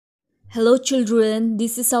Hello children,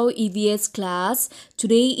 this is our EVS class.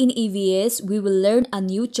 Today in EVS we will learn a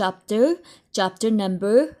new chapter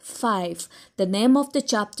number 5. The name of the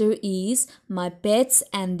chapter is My Pets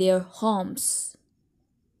and Their Homes.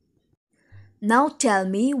 Now tell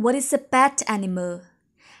me, what is a pet animal?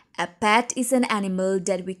 A pet is an animal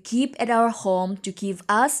that we keep at our home to give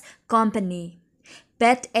us company.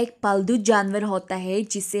 पेट एक पालतू जानवर होता है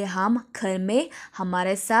जिसे हम घर में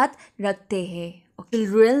हमारे साथ रखते हैं.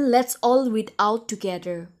 Children, let's all read out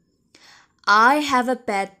together. I have a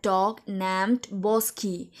pet dog named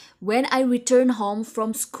Bosky. When I return home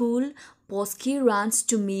from school, Bosky runs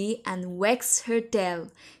to me and wags her tail.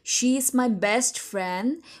 She is my best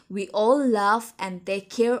friend. We all love and take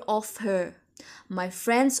care of her. My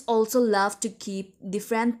friends also love to keep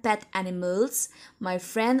different pet animals. My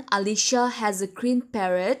friend Alicia has a green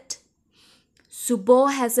parrot.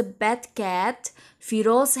 Subo has a pet cat.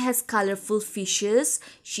 Firoz has colorful fishes.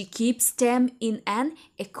 She keeps them in an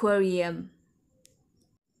aquarium.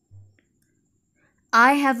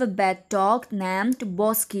 I have a pet dog named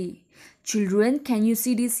Bosky. Children, can you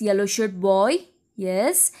see this yellow shirt boy?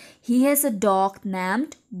 Yes, he has a dog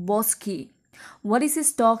named Bosky. What is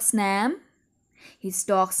his dog's name? His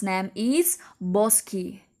dog's name is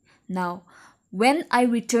Bosky. Now, when I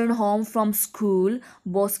return home from school,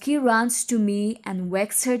 Bosky runs to me and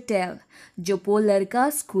wags her tail. जब वो लड़का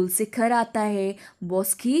school से घर आता है,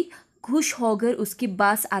 Bosky खुश होकर उसके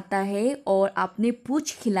पास आता है और अपनी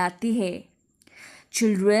पूंछ खिलाती है.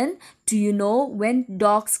 Children, do you know when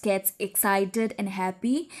dogs get excited and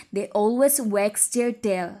happy, they always wag their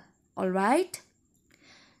tail. Alright?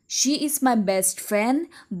 She is my best friend.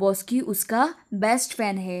 Bosky उसका best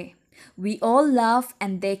friend है. We all love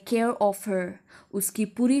and take care of her. उसकी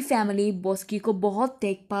पूरी family Bosky को बहुत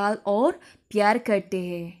देखभाल और प्यार करते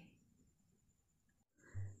हैं.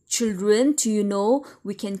 Children, do you know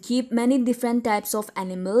we can keep many different types of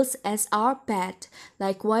animals as our pet?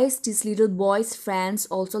 Likewise, this little boy's friends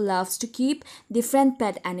also loves to keep different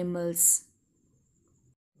pet animals.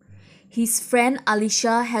 His friend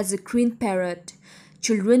Alicia has a green parrot.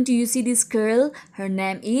 Children, do you see this girl? Her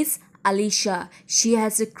name is Alicia. She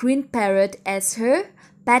has a green parrot as her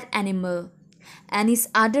pet animal. And his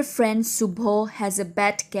other friend Subho has a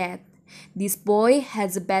pet cat. This boy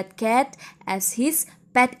has a pet cat as his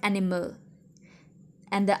pet animal.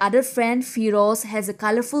 And the other friend Firoz has a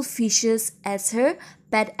colorful fishes as her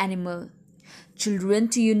pet animal. Children,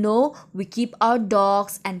 do you know we keep our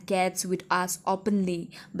dogs and cats with us openly,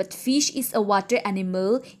 but fish is a water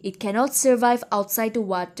animal. It cannot survive outside the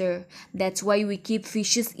water. That's why we keep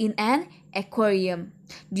fishes in an aquarium.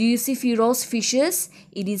 Do you see Firoz fishes?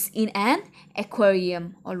 It is in an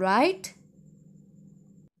aquarium. Alright?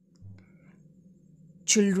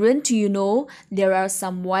 Children, do you know there are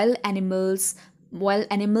some wild animals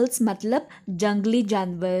मतलब जंगली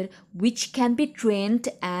जानवर which can be trained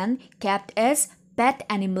and kept as pet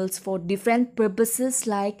animals for different purposes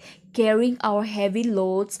like carrying our heavy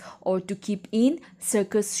loads or to keep in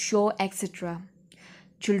circus show etc.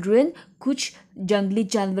 Children, कुछ जंगली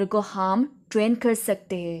जानवर को हम train कर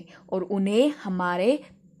सकते हैं और उन्हें हमारे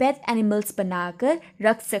pet animals बनाकर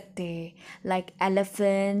रख सकते हैं like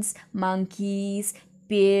elephants, monkeys,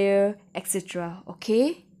 bear, etc.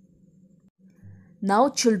 Okay? Now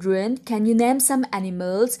children, can you name some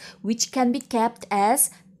animals which can be kept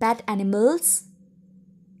as pet animals?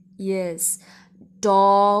 Yes,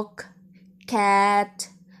 dog, cat,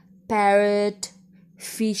 parrot,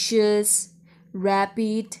 fishes,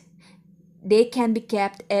 rabbit. They can be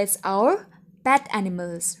kept as our pet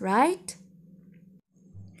animals, right?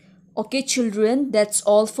 Okay children, that's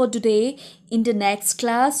all for today. In the next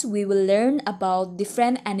class, we will learn about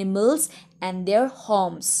different animals and their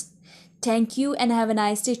homes. Thank you and have a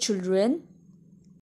nice day children.